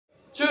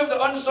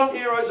unsung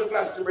heroes of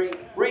Glastonbury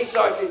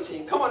recycling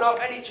team. Come on up,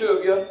 any two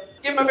of you.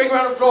 Give them a big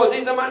round of applause.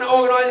 He's the man that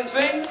organises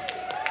things.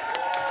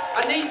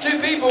 And these two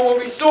people will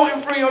be sorting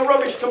through your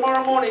rubbish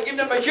tomorrow morning. Give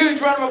them a huge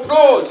round of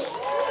applause.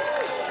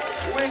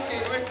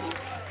 Wicked, wicked.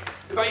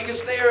 In fact, you can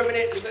stay here a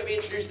minute. Just let me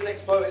introduce the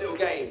next part of the little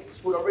game. It's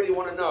called I Really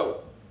Want to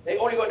Know.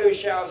 All you got to do is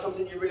shout out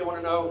something you really want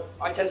to know.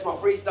 I test my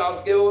freestyle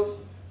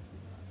skills,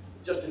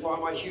 justify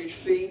my huge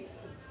fee,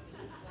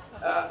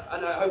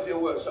 and hopefully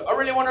it'll work. So I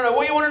really want to know.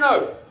 What do you want to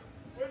know?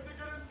 When's it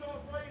going to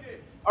stop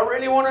raining? I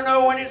really want to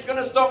know when it's going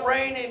to stop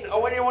raining.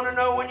 Or when you want to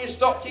know when you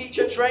stop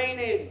teacher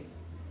training.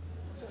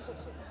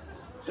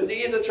 Because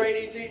he is a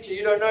trainee teacher.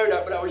 You don't know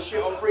that, but that was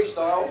shit on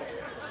freestyle.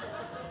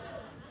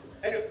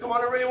 Anyway, come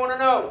on, I really want to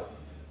know.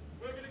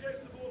 We're going to get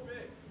some more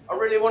big. I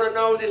really want to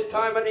know this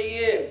time of the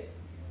year.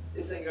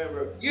 This ain't going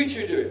bro. You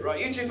two do it,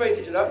 right? You two face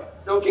each other.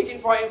 No kicking,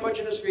 fighting,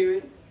 punching and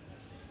screaming.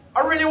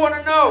 I really want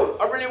to know.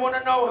 I really want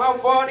to know how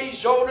far these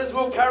shoulders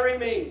will carry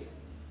me.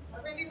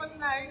 I really want to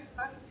know if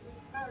you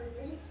will carry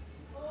me.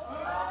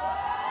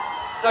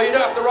 No, you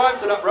don't have to rhyme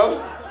to that,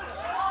 bro.